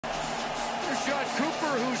Shot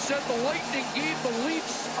Cooper, who said the Lightning gave the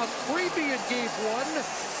Leafs a freebie in Game 1.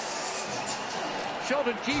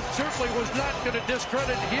 Sheldon Keefe certainly was not going to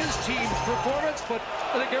discredit his team's performance, but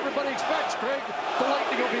I think everybody expects, Craig, the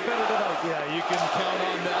Lightning will be better tonight. Yeah, you can count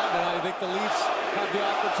on that, and I think the Leafs have the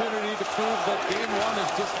opportunity to prove that Game 1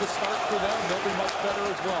 is just the start for them. They'll be much better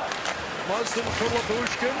as well. Muzzin for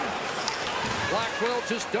Labushkin. Blackwell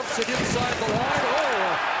just dumps it inside the line.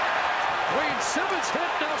 Oh! Wayne Simmons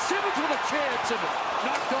hit. Now Simmons with a chance and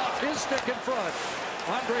knocked off his stick in front.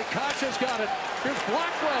 Andre Kasha's got it. Here's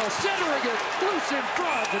Blackwell centering it. Loose in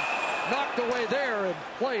front and knocked away there, and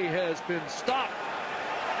play has been stopped.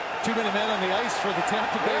 Too many men on the ice for the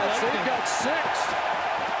Tampa-Bэй Lightning. They've got 6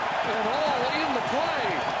 and all in the play.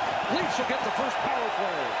 Leafs will get the first power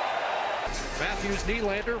play. Matthews,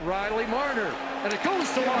 Nylander, Riley, Marner. And it goes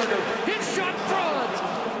to Marner. His shot front.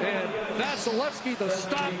 And Vasilevsky the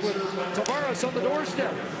stop with Tavares on the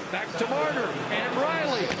doorstep. Back to Marner and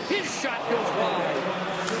Riley. His shot goes wide.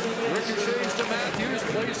 Ricochets to Matthews.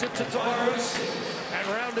 Plays it to Tavares. And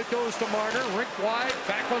around it goes to Marner. Rink wide.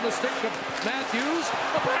 Back on the stick of Matthews.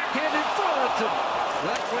 A backhand in front. And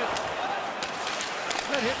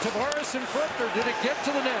that hit Tavares in front. Or did it get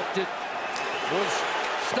to the net? It was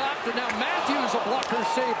stopped, and now Matthews, a blocker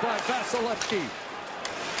saved by Vasilevsky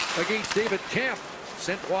against David Kampf.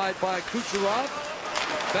 Sent wide by Kucherov.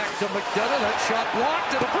 Back to McDonough. That shot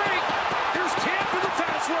blocked at a break. Here's Kampf in the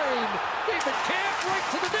fast lane. David Kampf right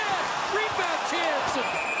to the net. Rebound chance, and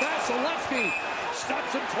Vasilevsky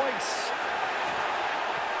stops him twice.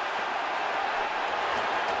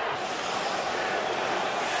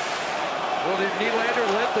 Well, Nylander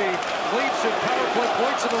led the Leafs in power play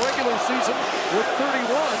points in the regular season with 31.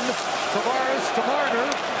 Tavares to Marner.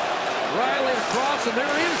 Riley across, and there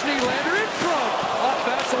is Nylander in front. Off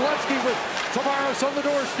Vasilevsky with Tavares on the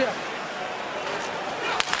doorstep.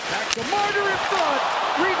 Back to Marner in front.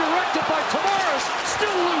 Redirected by Tavares.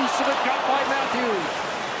 Still loose, and it got by Matthews.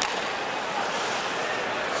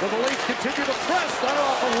 So the Leafs continue to press. That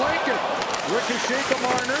off of Lincoln. Ricochet to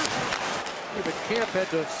Marner. David Kampf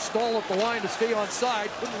had to stall at the line to stay on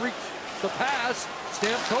side. Couldn't reach the pass.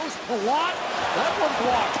 Stamkos, Palat. That one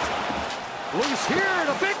blocked. Loose here,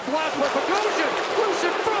 and a big block by Bogosian. Loose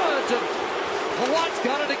in front. And Palat's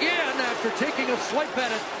got it again after taking a swipe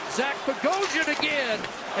at it. Zach Bogosian again.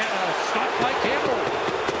 And a stop by Campbell.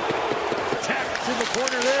 Tapped in the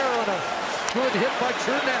corner there on a good hit by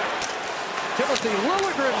Chernak. Timothy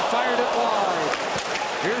Liljegren fired it wide.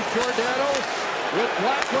 Here's Giordano with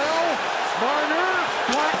Blackwell. Marner,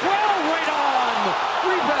 Blackwell right on.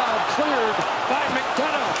 Rebound cleared by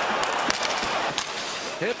McDonough.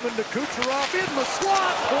 Hedman to Kucherov in the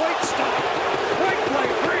slot. Point stop. Point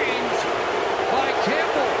blank range by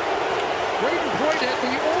Campbell. Braden Point had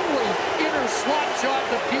the only inner slot shot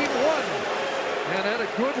of Game 1. And had a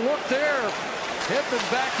good look there. Hedman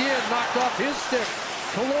back in, knocked off his stick.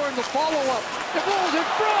 Killorn the follow-up. It rolls in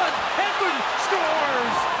front. Hedman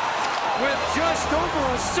scores. With just over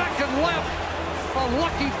a second left, a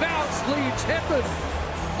lucky bounce leaves Hedman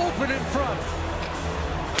open in front.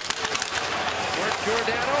 Where's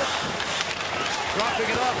Giordano? Dropping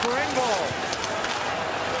it off for Engvall.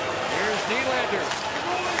 Here's Nylander.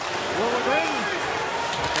 Liljegren.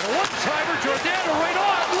 And a one-timer, Giordano right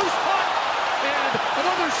on. Loose puck. And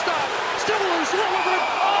another stop. Still loose. Liljegren.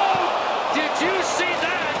 Oh! Did you see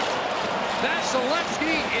that?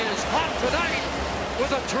 Vasilevsky is hot tonight with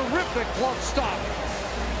a terrific glove stop.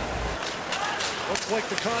 Looks like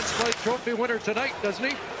the Conn Smythe Trophy winner tonight, doesn't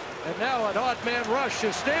he? And now an odd man rush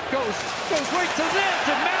as Stamkos goes right to the net,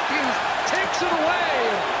 and Matthews takes it away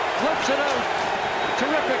and flips it out.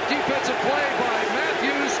 Terrific defensive play by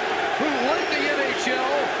Matthews, who led the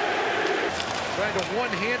NHL. Trying to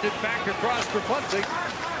one-handed back across for Bunting,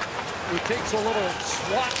 who takes a little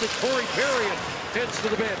swat to Corey Perry and heads to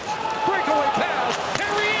the bench. Breakaway pass,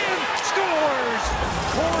 Perry in, scores!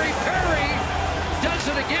 Corey Perry does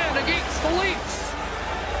it again against the Leafs.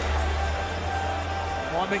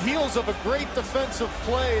 On the heels of a great defensive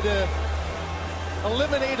play to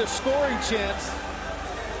eliminate a scoring chance,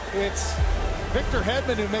 it's Victor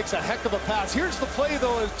Hedman who makes a heck of a pass. Here's the play,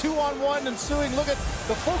 though, as 2-on-1 ensuing. Look at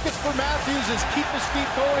the focus for Matthews is keep his feet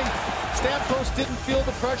going. Stamkos didn't feel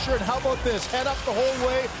the pressure, and how about this? Head up the whole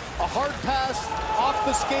way, a hard pass off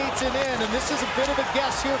the skates and in, and this is a bit of a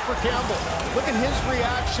guess here for Campbell. Look at his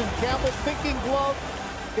reaction. Campbell thinking glove,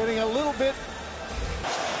 getting a little bit.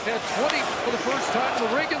 Had 20 for the first time in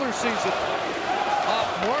the regular season. Off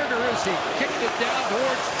Marner as he kicked it down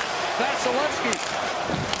towards Vasilevsky.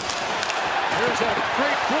 There's a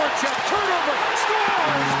great forecheck, turnover,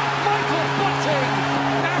 scores! Michael Bunting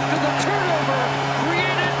after the turnover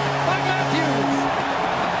created by Matthews.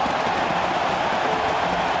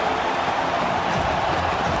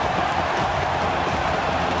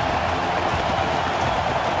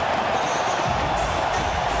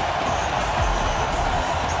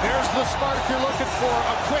 the spark you're looking for.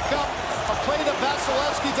 A quick up, a play that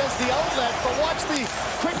Vasilevsky does the outlet, but watch the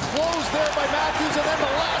quick close there by Matthews, and then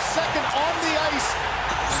the last second on the ice,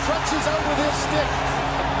 stretches out with his stick.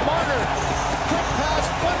 Marner, quick pass,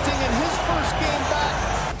 Bunting in his first game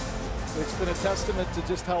back. It's been a testament to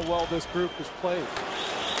just how well this group has played.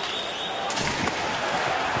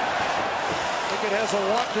 It has a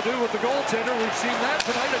lot to do with the goaltender. We've seen that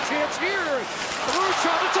tonight. A chance here. The root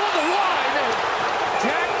shot. It's on the line. And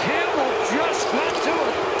Jack Campbell just got to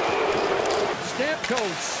it.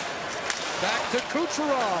 Stamkos. Back to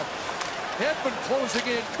Kucherov. Hedman closing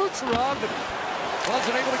in. Kucherov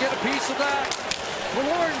wasn't able to get a piece of that.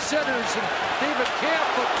 Killorn centers and David Camp,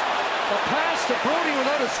 but a pass to Brody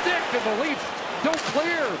without a stick, and the Leafs don't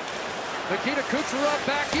clear. Nikita Kucherov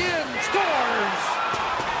back in. Scores.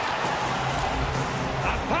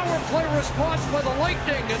 Power play response by the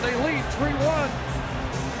Lightning, and they lead 3-1.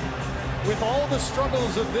 With all the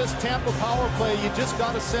struggles of this Tampa power play, you just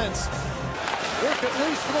got a sense. Work it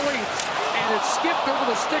loose for the Leafs, and it skipped over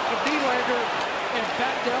the stick of Nylander and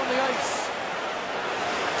back down the ice.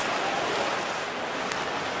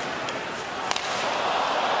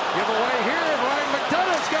 Give away here, and Ryan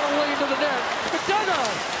McDonough's got a lane to the net.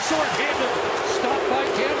 McDonough, short-handed, stopped by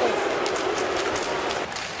Campbell.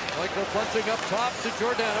 Michael punching up top to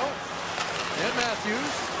Giordano. And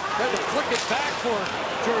Matthews had to flick it back for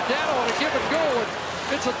Giordano on a give and go. And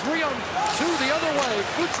it's a 3-on-2 the other way.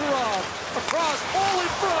 Kucherov across, all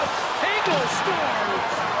in front. Hagel scores.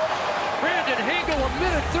 Brandon Hagel, a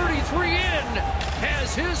minute 33 in,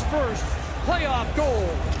 has his first playoff goal.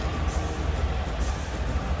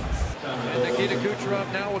 And Nikita Kucherov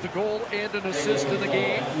now with a goal and an assist in the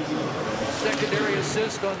game. Secondary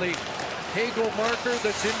assist on the Hagel marker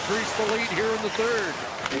that's increased the lead here in the third.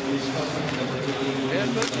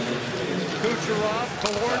 Edmund, Kucherov,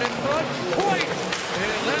 Killorn in front, point!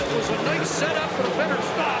 And that was a nice setup and a better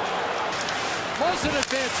stop. Muzzin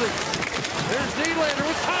advancing. There's Nylander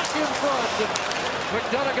with Koch in front. And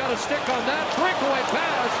McDonough got a stick on that. Breakaway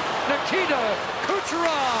pass. Nikita,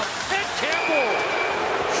 Kucherov, and Campbell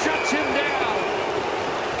shuts him down.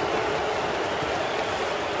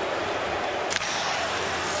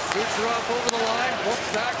 Kucherov over the line, look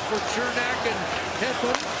back for Chernak and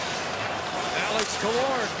Hedman. Alex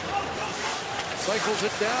Killorn cycles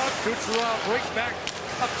it down. Kucherov right back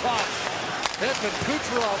up top. Hedman,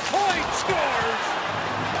 Kucherov, point, scores!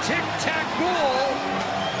 Tic-tac goal,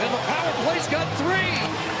 and the power play's got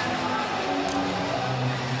 3.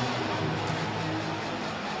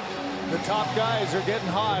 The top guys are getting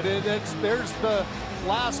hot, and there's the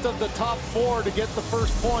last of the top 4 to get the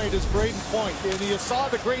first point is Braden Point. And you saw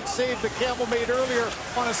the great save that Campbell made earlier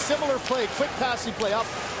on a similar play, quick passing play up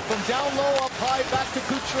from down low, up high, back to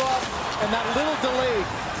Kucherov, and that little delay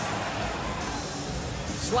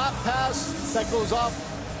slap pass that goes off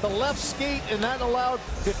the left skate, and that allowed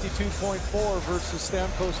 52.4 versus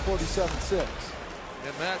Stamkos 47.6.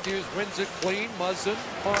 And Matthews wins it clean. Muzzin,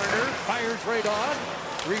 Marner fires right on.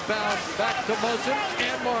 Rebound back to Muzzin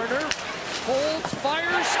and Marner. Holds,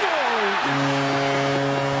 fires, scores!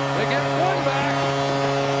 They get one back.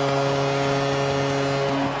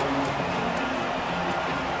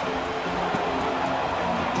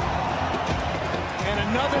 And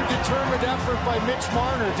another determined effort by Mitch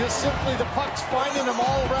Marner. Just simply the puck's finding him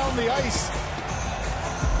all around the ice.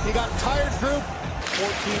 He got tired group. 14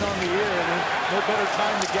 on the year, and no better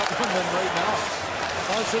time to get him than right now.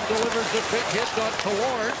 Muzzin delivers the big hit on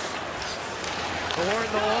Killorn. Killorn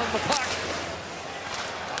on the puck.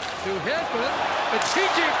 To Hedman, and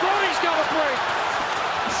TJ Brody's got a break.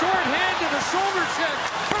 Short-handed, a shoulder check.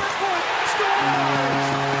 Kerfoot scores!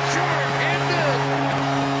 Short-handed.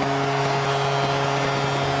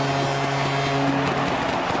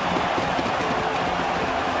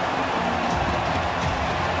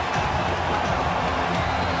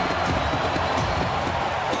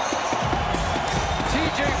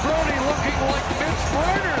 TJ Brody looking like Mitch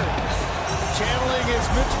Marner. Channeling his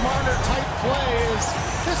Mitch Marner type play is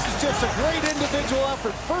this is just a great individual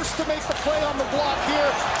effort. First to make the play on the block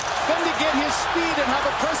here, then to get his speed and have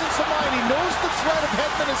a presence of mind. He knows the threat of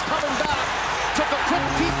Hedman is coming back. Took a quick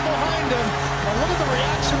peek behind him. And look at the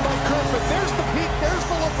reaction by Kerfoot. There's the peek, there's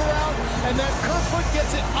the look around, and then Kerfoot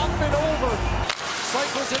gets it up and over.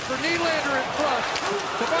 Cycles it for Nylander in front.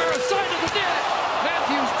 Tavares side of the net.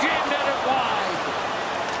 Matthews jammed at it wide.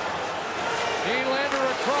 Nylander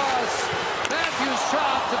across. Matthews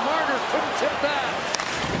chopped, and Marner couldn't tip that.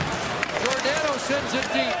 Giordano sends it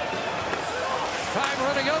deep. Time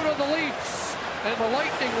running out on the Leafs, and the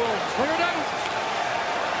Lightning will clear it out.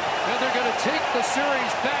 And they're going to take the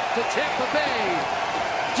series back to Tampa-Bay.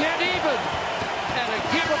 Dead even at a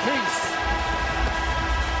game apiece.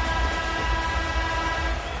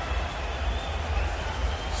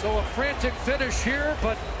 So a frantic finish here,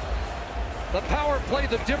 but the power play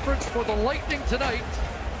the difference for the Lightning tonight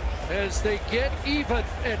as they get even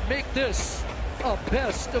and make this a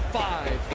best of 5.